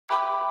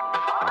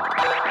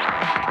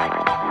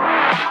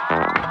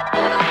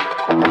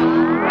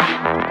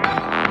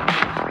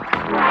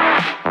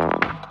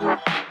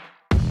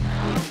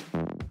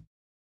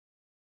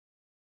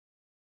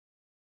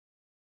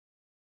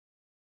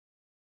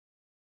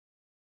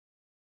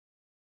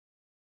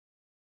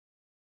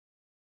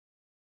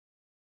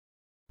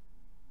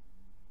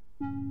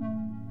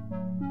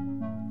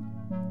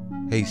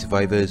Hey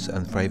survivors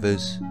and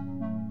thrivers,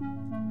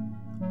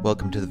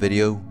 welcome to the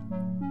video.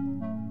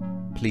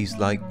 Please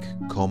like,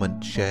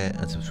 comment, share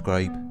and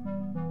subscribe.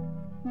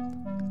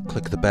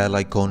 Click the bell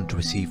icon to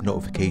receive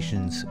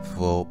notifications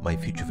for my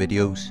future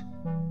videos.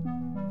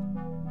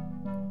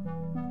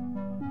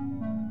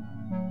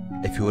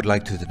 If you would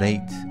like to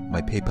donate,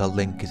 my PayPal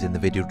link is in the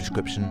video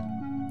description.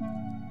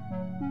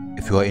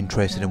 If you are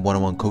interested in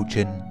one-on-one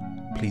coaching,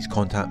 please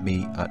contact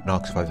me at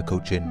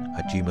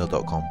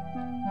narcsurvivorcoaching@gmail.com.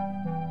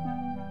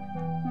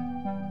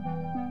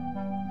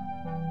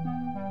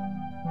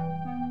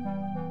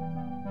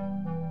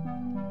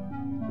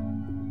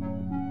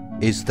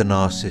 Is the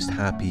narcissist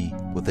happy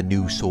with the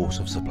new source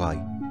of supply?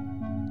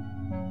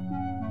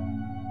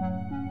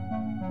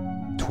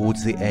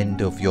 Towards the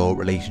end of your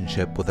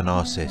relationship with a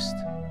narcissist,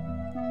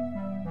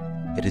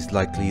 it is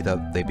likely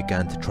that they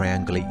began to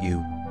triangulate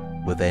you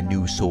with their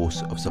new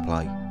source of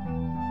supply.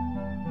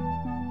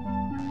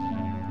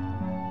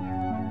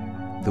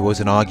 There was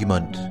an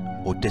argument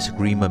or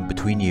disagreement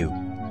between you,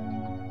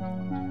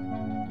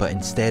 but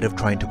instead of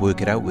trying to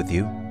work it out with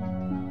you,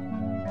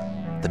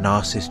 the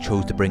narcissist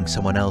chose to bring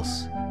someone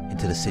else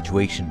into the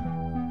situation.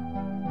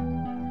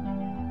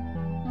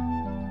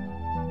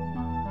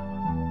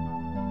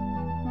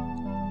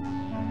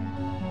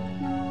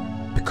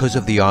 Because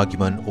of the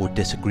argument or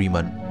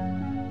disagreement,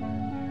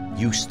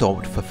 you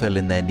stopped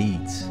fulfilling their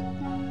needs.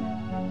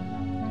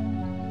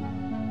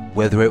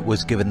 Whether it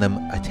was giving them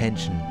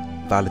attention,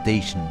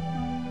 validation,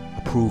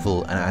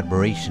 approval and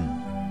admiration,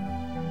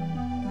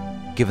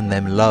 giving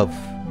them love,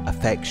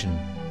 affection,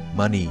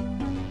 money,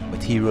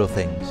 material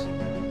things,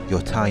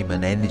 your time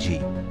and energy.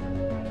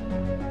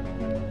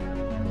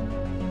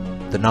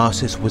 The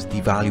narcissist was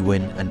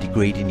devaluing and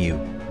degrading you.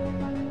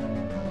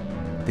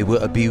 They were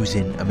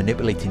abusing and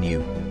manipulating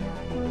you.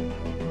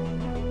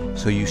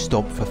 So you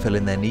stopped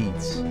fulfilling their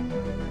needs.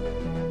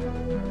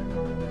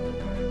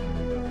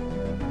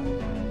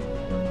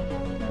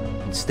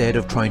 Instead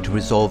of trying to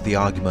resolve the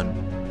argument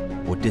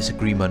or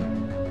disagreement,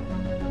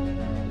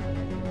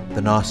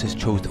 the narcissist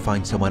chose to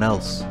find someone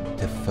else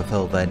to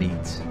fulfill their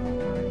needs.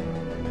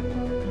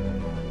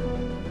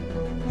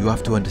 You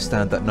have to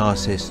understand that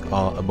narcissists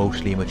are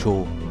emotionally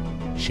immature,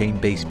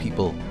 shame-based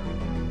people,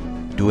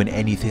 doing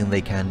anything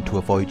they can to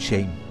avoid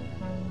shame.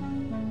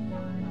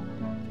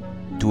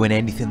 Doing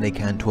anything they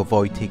can to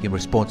avoid taking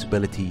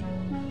responsibility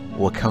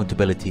or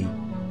accountability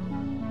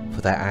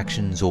for their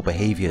actions or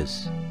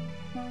behaviours.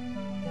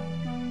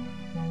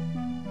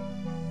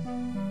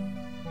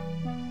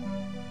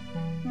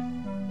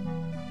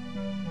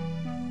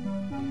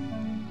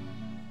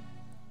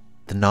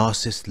 The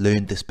narcissist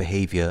learned this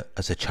behaviour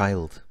as a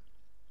child.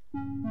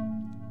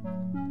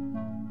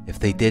 If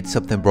they did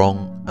something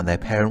wrong and their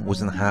parent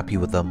wasn't happy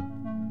with them,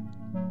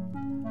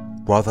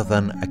 rather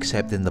than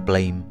accepting the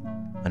blame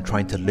and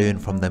trying to learn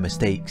from their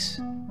mistakes,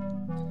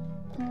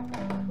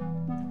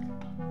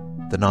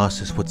 the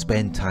narcissist would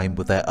spend time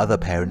with their other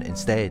parent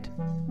instead.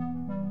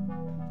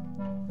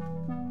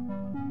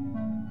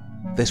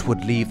 This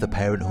would leave the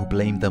parent who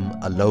blamed them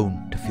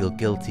alone to feel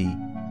guilty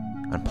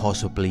and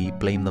possibly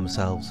blame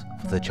themselves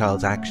for the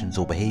child's actions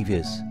or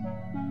behaviours.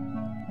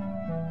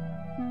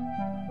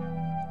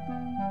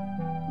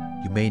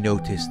 You may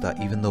notice that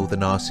even though the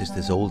narcissist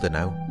is older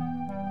now,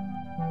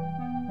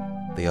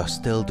 they are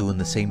still doing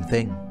the same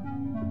thing.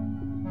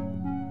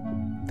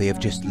 They have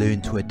just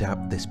learned to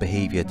adapt this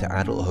behaviour to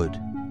adulthood.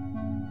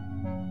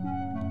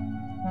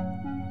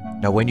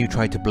 Now when you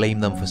try to blame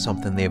them for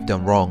something they have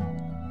done wrong,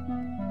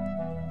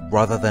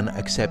 rather than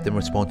accepting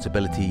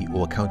responsibility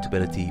or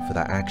accountability for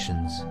their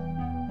actions,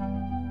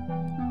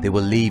 they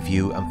will leave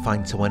you and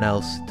find someone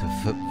else to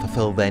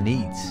fulfill their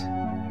needs.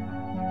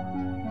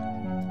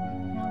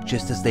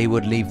 Just as they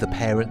would leave the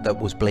parent that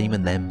was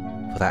blaming them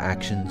for their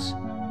actions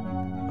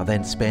and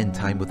then spend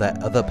time with their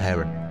other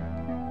parent.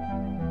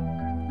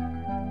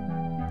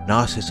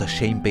 Narcissists are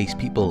shame-based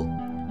people,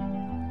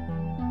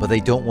 but they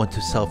don't want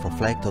to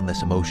self-reflect on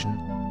this emotion,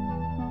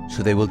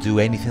 so they will do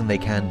anything they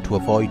can to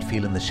avoid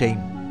feeling the shame.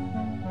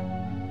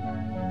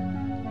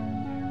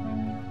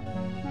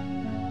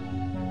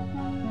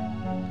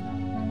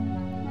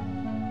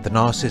 The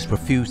narcissist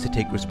refused to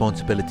take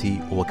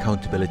responsibility or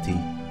accountability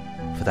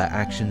for their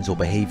actions or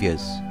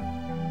behaviours.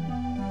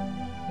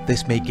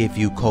 This may give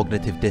you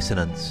cognitive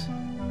dissonance,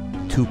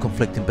 two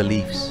conflicting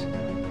beliefs.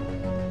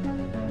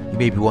 You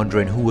may be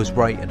wondering who was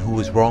right and who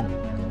was wrong.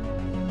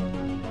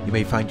 You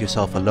may find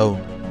yourself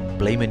alone,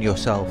 blaming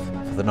yourself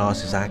for the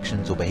narcissist's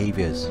actions or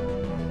behaviours.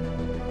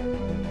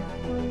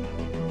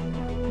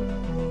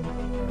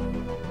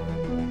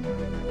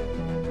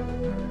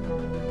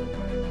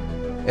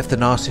 If the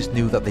narcissist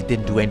knew that they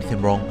didn't do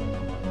anything wrong,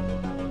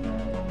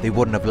 they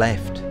wouldn't have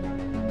left.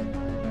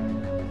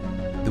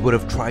 They would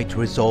have tried to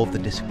resolve the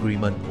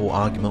disagreement or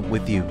argument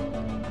with you,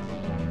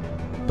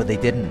 but they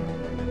didn't.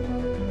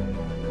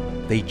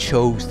 They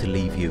chose to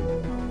leave you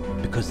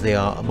because they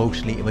are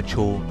emotionally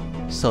immature,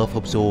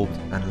 self-absorbed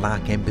and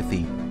lack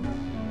empathy.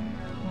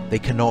 They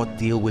cannot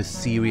deal with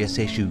serious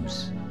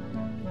issues.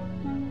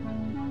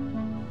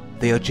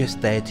 They are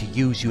just there to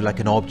use you like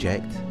an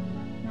object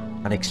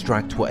and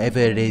extract whatever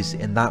it is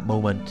in that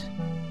moment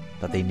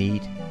that they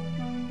need.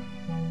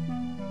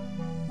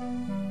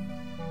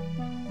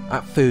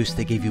 At first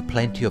they gave you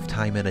plenty of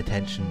time and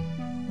attention,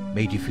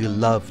 made you feel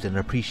loved and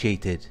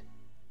appreciated,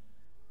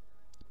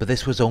 but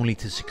this was only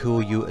to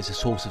secure you as a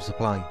source of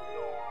supply.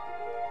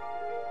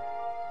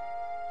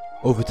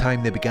 Over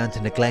time they began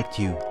to neglect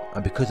you,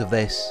 and because of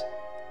this,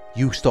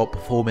 you stopped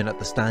performing at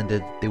the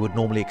standard they would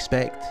normally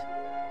expect.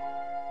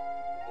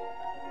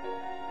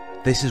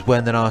 This is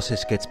when the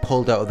narcissist gets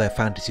pulled out of their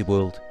fantasy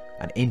world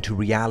and into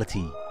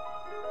reality,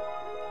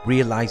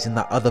 realizing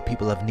that other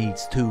people have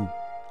needs too,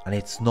 and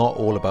it's not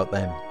all about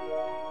them.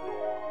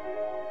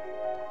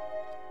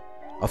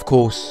 Of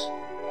course,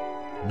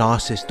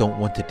 narcissists don't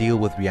want to deal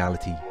with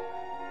reality.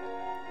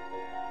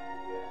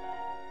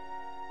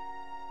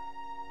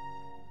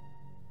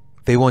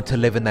 They want to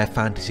live in their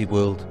fantasy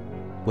world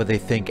where they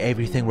think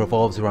everything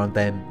revolves around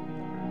them,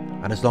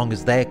 and as long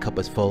as their cup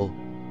is full,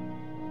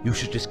 you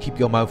should just keep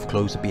your mouth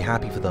closed and be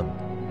happy for them.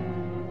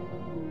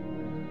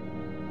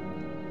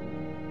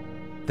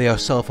 They are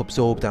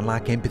self-absorbed and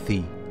lack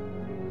empathy.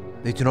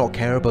 They do not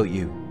care about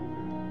you.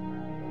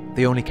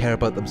 They only care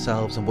about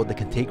themselves and what they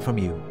can take from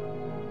you.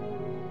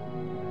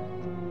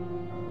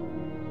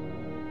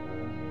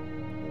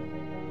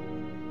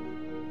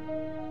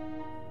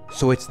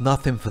 So it's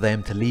nothing for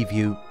them to leave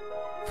you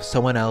for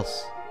someone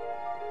else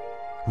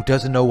who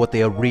doesn't know what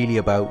they are really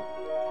about.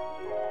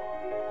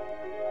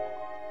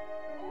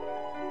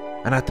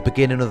 And at the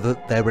beginning of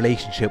their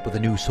relationship with a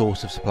new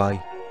source of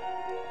supply,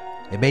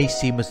 it may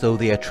seem as though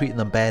they are treating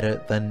them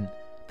better than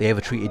they ever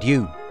treated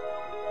you.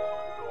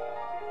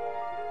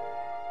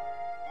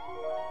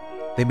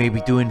 They may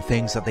be doing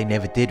things that they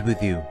never did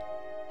with you.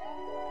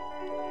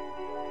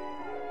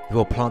 They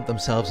will plant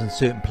themselves in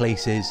certain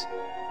places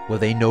where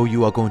they know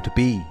you are going to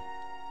be,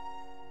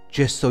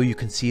 just so you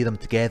can see them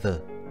together.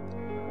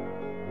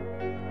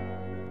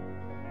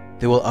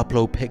 They will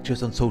upload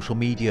pictures on social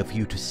media for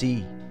you to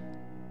see.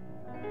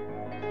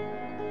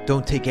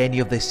 Don't take any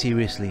of this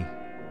seriously.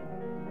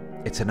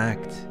 It's an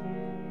act,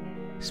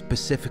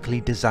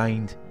 specifically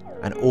designed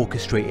and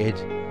orchestrated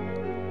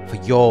for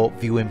your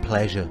viewing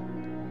pleasure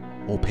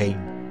or pain.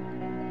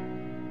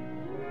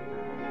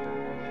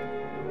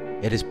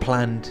 It is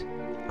planned,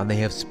 and they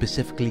have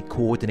specifically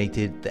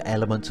coordinated the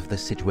elements of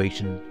this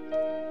situation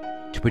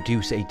to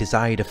produce a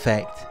desired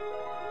effect,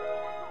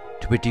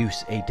 to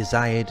produce a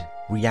desired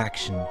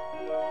reaction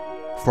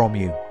from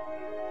you.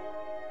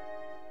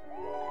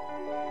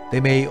 They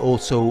may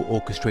also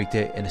orchestrate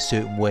it in a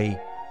certain way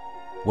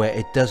where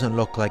it doesn't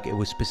look like it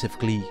was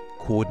specifically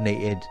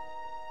coordinated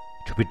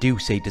to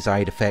produce a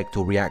desired effect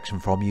or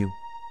reaction from you,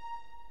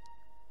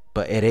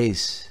 but it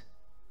is.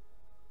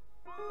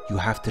 You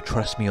have to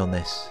trust me on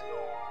this.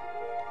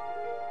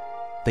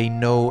 They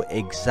know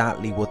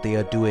exactly what they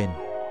are doing.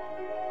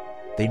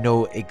 They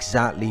know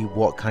exactly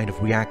what kind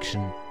of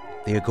reaction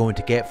they are going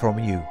to get from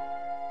you.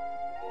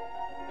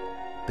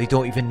 They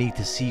don't even need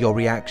to see your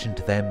reaction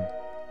to them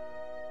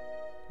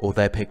or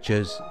their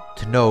pictures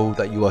to know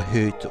that you are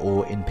hurt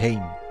or in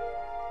pain.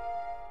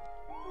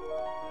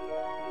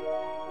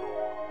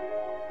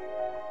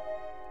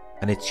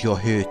 And it's your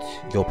hurt,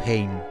 your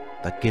pain,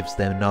 that gives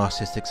them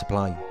narcissistic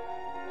supply.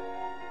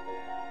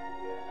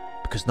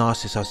 Because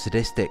narcissists are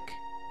sadistic.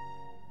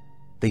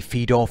 They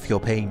feed off your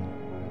pain.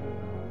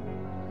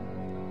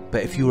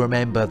 But if you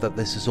remember that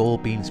this has all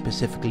been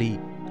specifically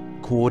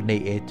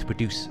coordinated to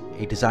produce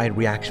a desired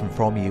reaction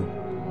from you,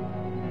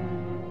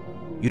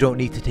 you don't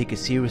need to take it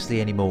seriously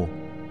anymore.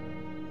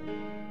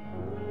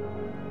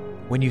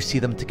 When you see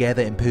them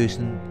together in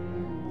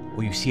person,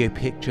 or you see a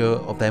picture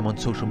of them on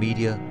social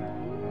media,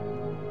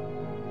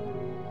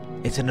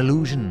 it's an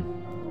illusion.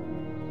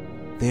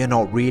 They are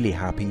not really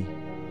happy.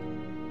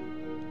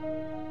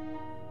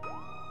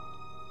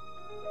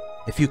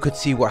 If you could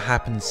see what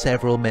happened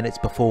several minutes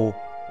before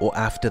or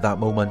after that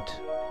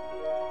moment,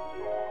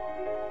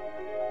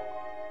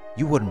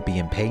 you wouldn't be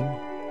in pain.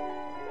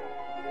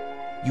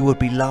 You would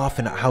be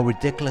laughing at how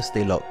ridiculous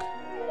they look.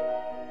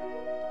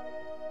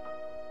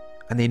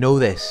 And they know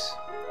this,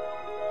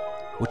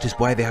 which is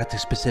why they had to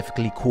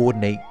specifically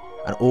coordinate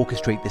and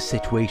orchestrate this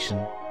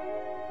situation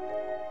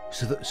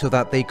so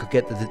that they could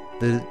get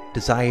the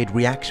desired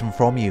reaction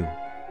from you.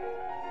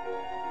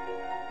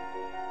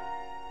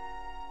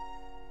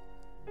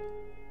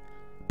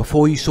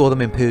 Before you saw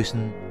them in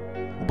person,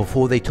 or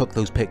before they took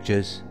those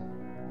pictures,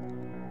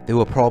 they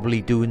were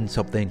probably doing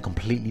something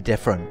completely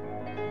different.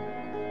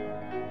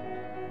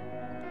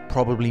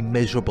 Probably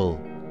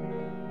miserable,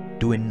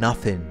 doing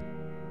nothing.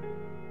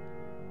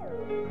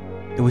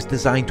 It was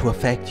designed to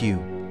affect you,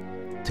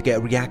 to get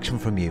a reaction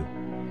from you.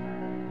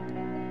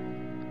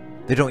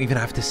 They don't even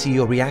have to see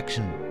your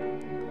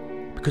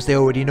reaction, because they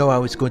already know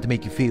how it's going to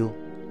make you feel.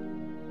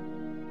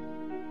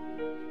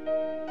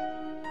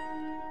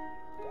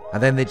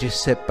 And then they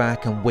just sit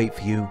back and wait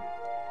for you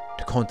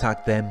to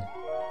contact them,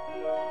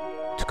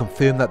 to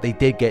confirm that they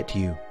did get to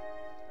you.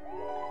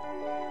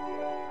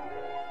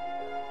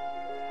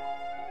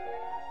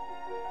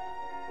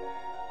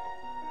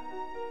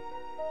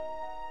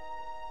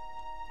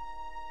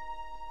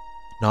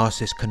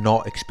 Narcissists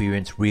cannot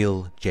experience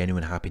real,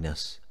 genuine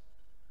happiness.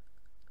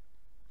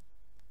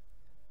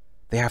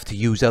 They have to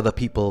use other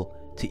people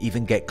to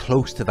even get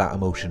close to that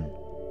emotion.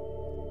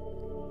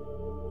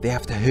 They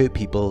have to hurt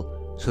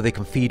people so they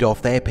can feed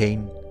off their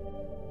pain,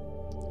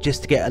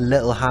 just to get a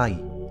little high,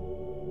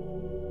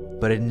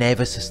 but it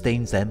never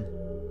sustains them.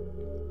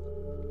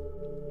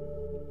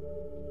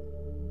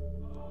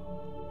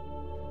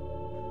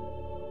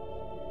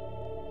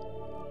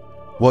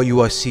 What you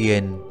are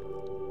seeing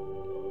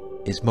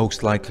is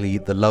most likely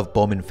the love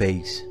bombing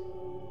phase.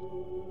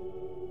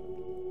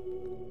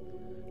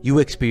 You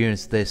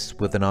experience this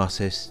with a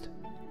narcissist,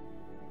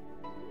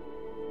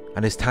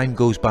 and as time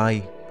goes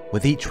by,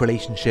 with each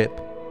relationship,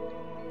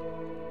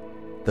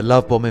 the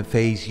love bombing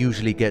phase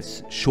usually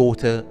gets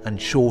shorter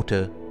and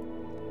shorter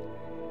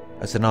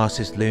as the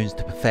narcissist learns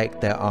to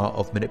perfect their art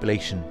of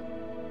manipulation.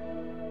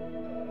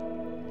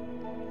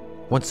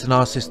 Once the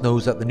narcissist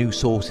knows that the new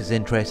source is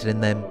interested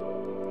in them,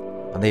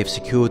 and they have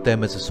secured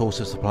them as a source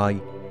of supply,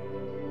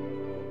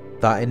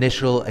 that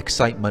initial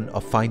excitement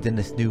of finding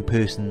this new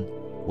person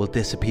will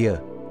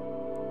disappear.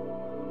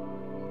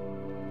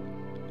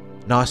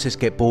 Narcissists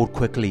get bored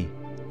quickly,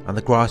 and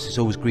the grass is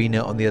always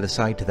greener on the other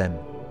side to them.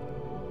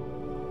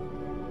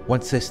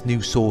 Once this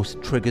new source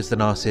triggers the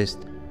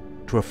narcissist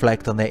to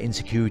reflect on their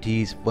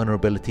insecurities,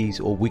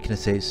 vulnerabilities or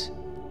weaknesses,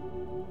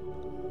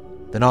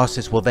 the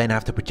narcissist will then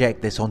have to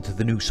project this onto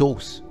the new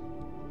source.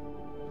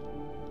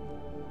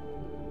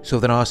 So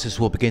the narcissist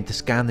will begin to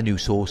scan the new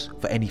source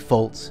for any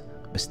faults,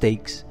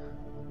 mistakes,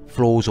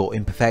 flaws or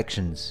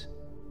imperfections.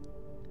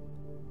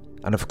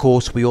 And of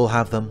course we all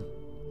have them,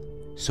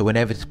 so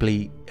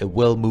inevitably it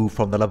will move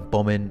from the love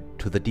bombing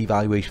to the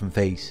devaluation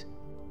phase.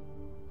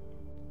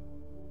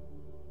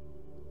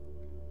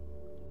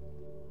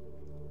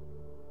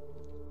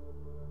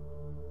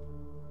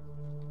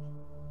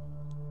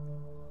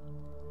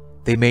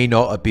 They may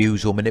not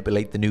abuse or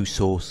manipulate the new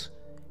source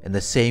in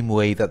the same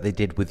way that they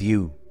did with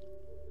you,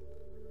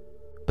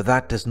 but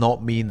that does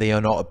not mean they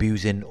are not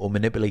abusing or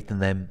manipulating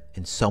them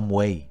in some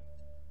way.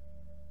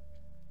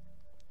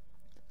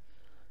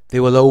 They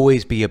will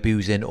always be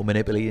abusing or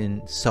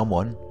manipulating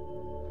someone,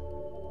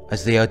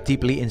 as they are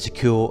deeply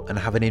insecure and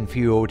have an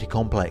inferiority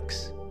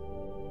complex.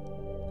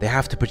 They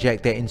have to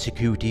project their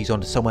insecurities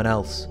onto someone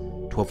else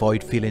to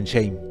avoid feeling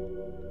shame.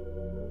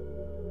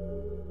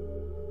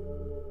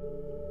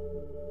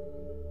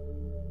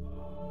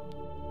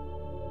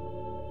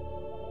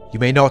 You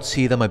may not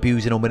see them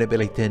abusing or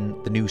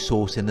manipulating the new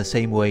source in the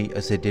same way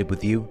as they did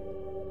with you.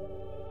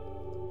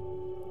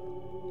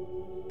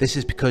 This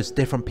is because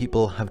different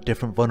people have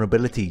different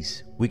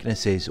vulnerabilities,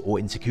 weaknesses or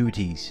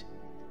insecurities.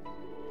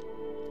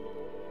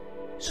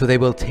 So they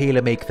will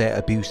tailor-make their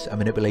abuse and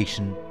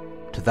manipulation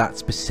to that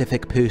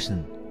specific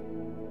person.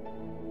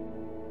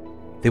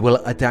 They will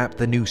adapt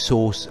the new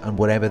source and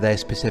whatever their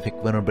specific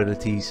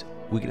vulnerabilities,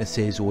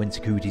 weaknesses or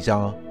insecurities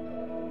are.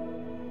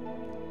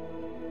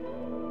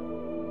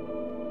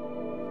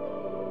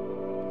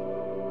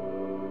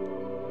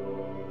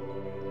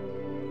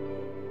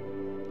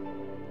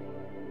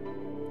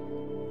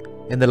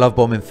 In the love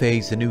bombing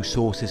phase, the new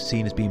source is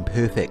seen as being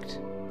perfect.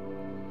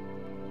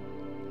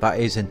 That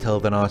is until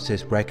the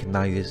narcissist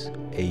recognizes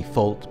a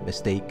fault,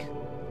 mistake,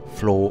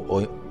 flaw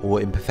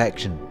or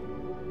imperfection,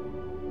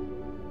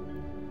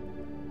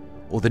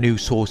 or the new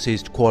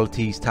source's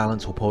qualities,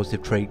 talents or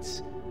positive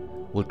traits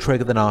will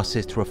trigger the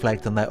narcissist to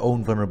reflect on their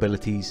own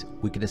vulnerabilities,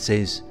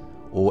 weaknesses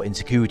or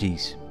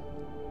insecurities.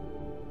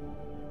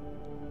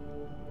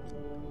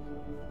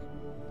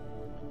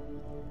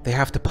 They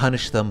have to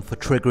punish them for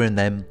triggering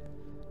them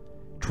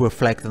to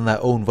reflect on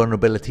their own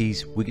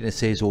vulnerabilities,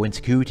 weaknesses or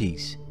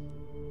insecurities.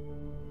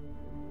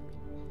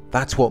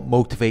 That's what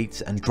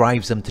motivates and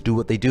drives them to do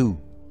what they do.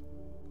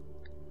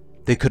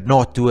 They could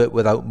not do it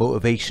without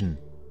motivation,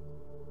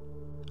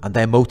 and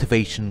their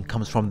motivation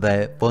comes from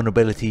their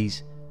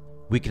vulnerabilities,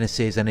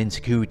 weaknesses and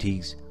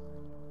insecurities,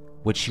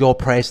 which your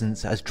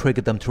presence has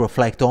triggered them to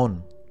reflect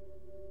on.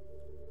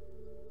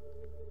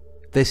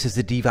 This is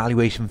the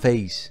devaluation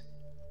phase.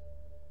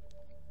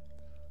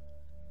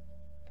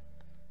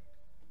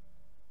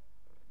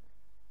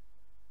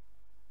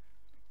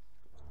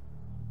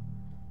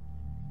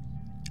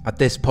 At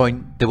this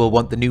point, they will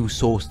want the new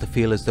source to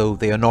feel as though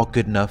they are not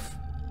good enough,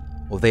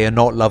 or they are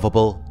not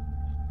lovable.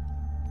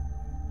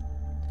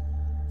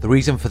 The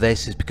reason for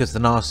this is because the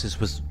narcissist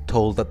was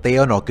told that they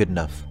are not good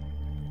enough,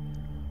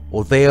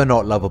 or they are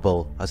not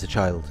lovable as a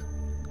child.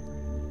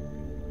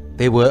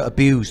 They were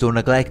abused or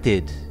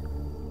neglected.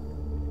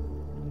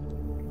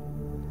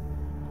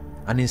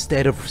 And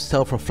instead of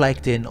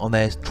self-reflecting on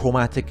their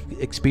traumatic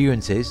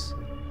experiences,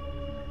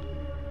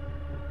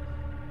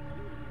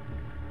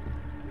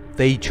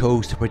 they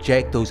chose to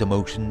project those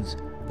emotions,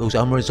 those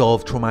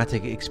unresolved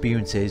traumatic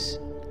experiences,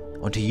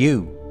 onto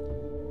you.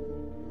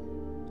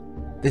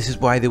 This is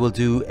why they will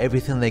do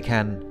everything they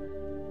can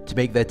to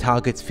make their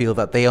targets feel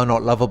that they are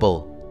not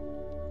lovable.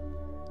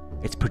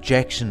 It's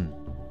projection.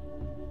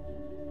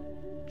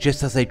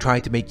 Just as they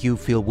try to make you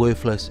feel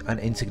worthless and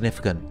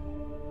insignificant.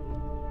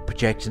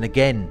 Projection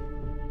again.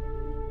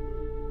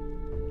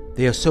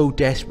 They are so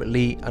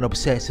desperately and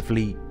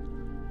obsessively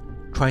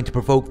trying to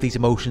provoke these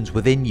emotions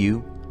within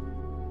you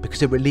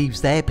because it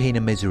relieves their pain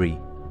and misery.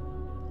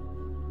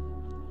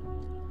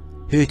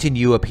 Hurting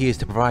you appears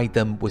to provide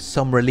them with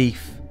some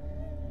relief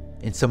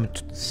in some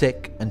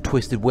sick and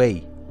twisted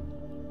way.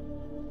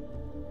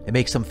 It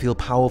makes them feel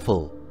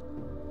powerful.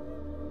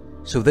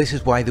 So this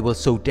is why they will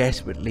so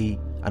desperately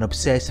and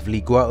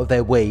obsessively go out of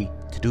their way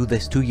to do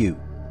this to you.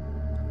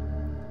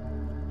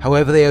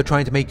 However they are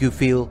trying to make you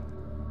feel,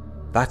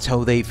 that's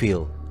how they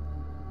feel.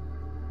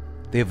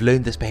 They have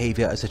learned this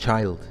behaviour as a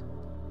child.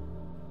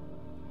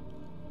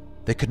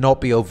 They could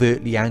not be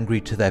overtly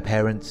angry to their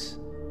parents,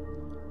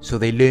 so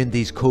they learned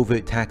these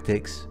covert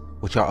tactics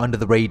which are under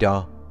the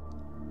radar.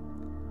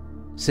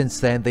 Since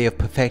then they have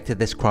perfected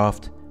this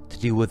craft to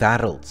deal with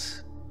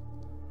adults.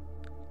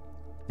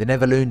 They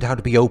never learned how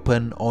to be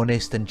open,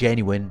 honest and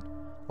genuine,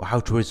 or how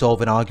to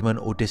resolve an argument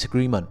or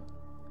disagreement.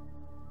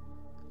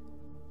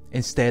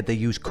 Instead they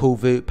use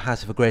covert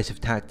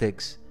passive-aggressive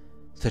tactics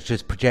such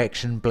as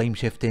projection, blame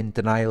shifting,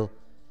 denial,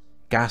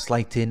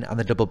 gaslighting and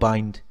the double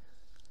bind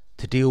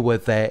to deal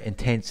with their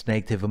intense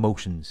negative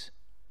emotions.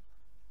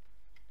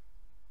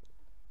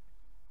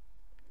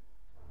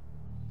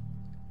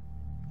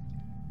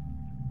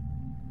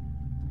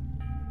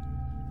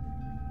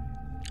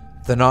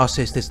 The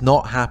narcissist is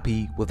not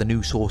happy with a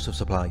new source of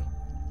supply.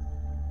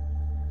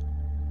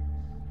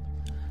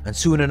 And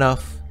soon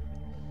enough,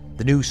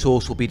 the new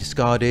source will be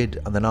discarded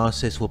and the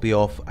narcissist will be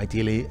off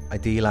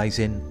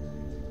idealizing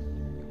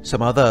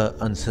some other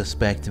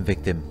unsuspecting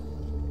victim.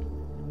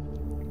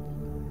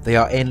 They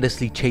are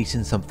endlessly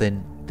chasing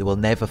something they will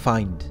never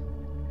find.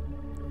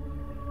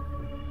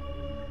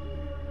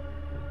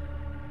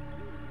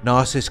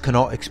 Narcissists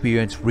cannot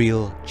experience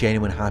real,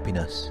 genuine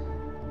happiness.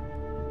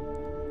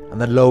 And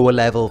the lower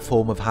level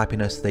form of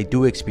happiness they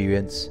do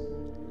experience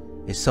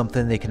is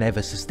something they can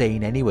never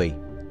sustain anyway.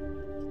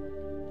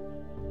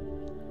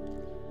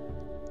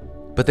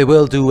 But they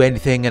will do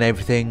anything and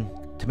everything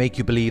to make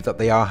you believe that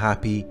they are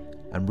happy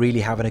and really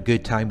having a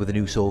good time with a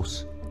new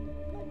source.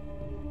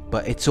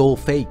 But it's all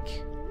fake.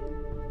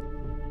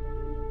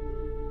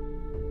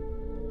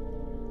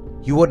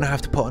 You wouldn't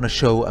have to put on a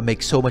show and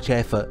make so much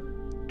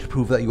effort to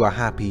prove that you are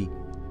happy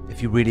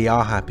if you really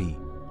are happy.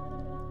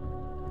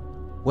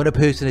 When a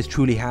person is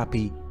truly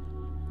happy,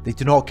 they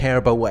do not care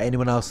about what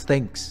anyone else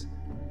thinks,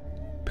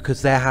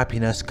 because their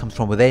happiness comes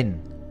from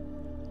within,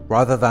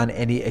 rather than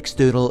any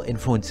external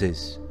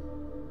influences.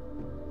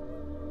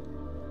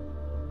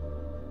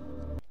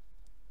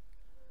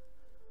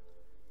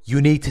 You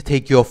need to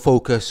take your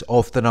focus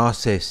off the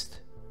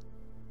narcissist.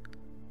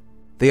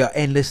 They are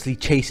endlessly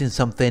chasing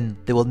something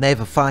they will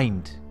never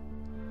find.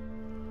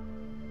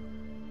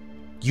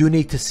 You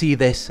need to see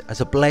this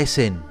as a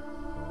blessing.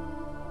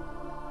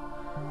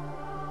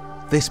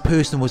 This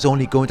person was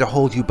only going to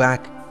hold you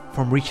back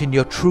from reaching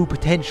your true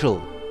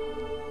potential.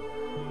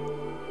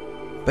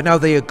 But now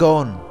they are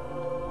gone.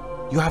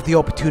 You have the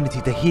opportunity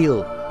to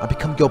heal and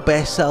become your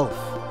best self.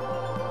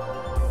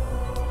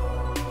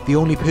 The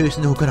only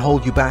person who can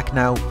hold you back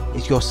now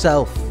is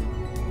yourself.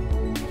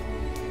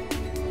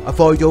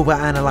 Avoid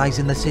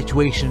over-analysing the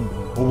situation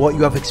or what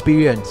you have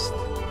experienced.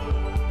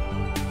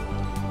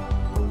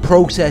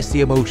 Process the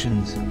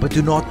emotions, but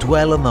do not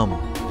dwell on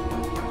them.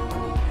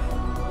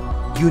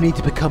 You need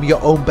to become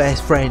your own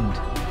best friend,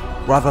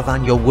 rather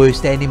than your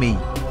worst enemy.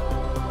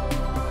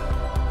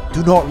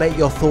 Do not let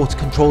your thoughts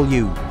control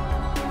you.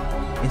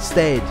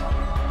 Instead,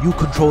 you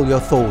control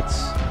your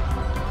thoughts.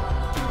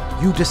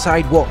 You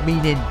decide what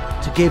meaning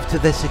to give to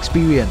this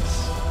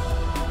experience.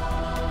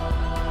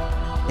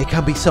 It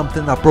can be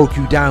something that broke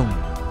you down,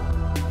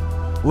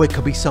 or it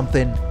could be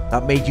something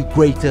that made you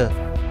greater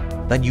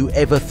than you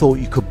ever thought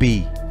you could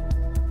be.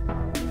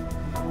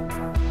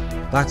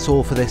 That's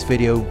all for this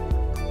video.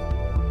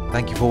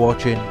 Thank you for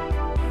watching.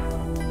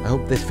 I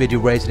hope this video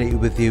resonated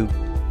with you.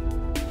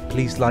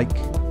 Please like,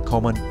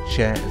 comment,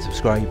 share and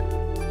subscribe.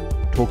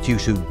 Talk to you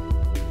soon.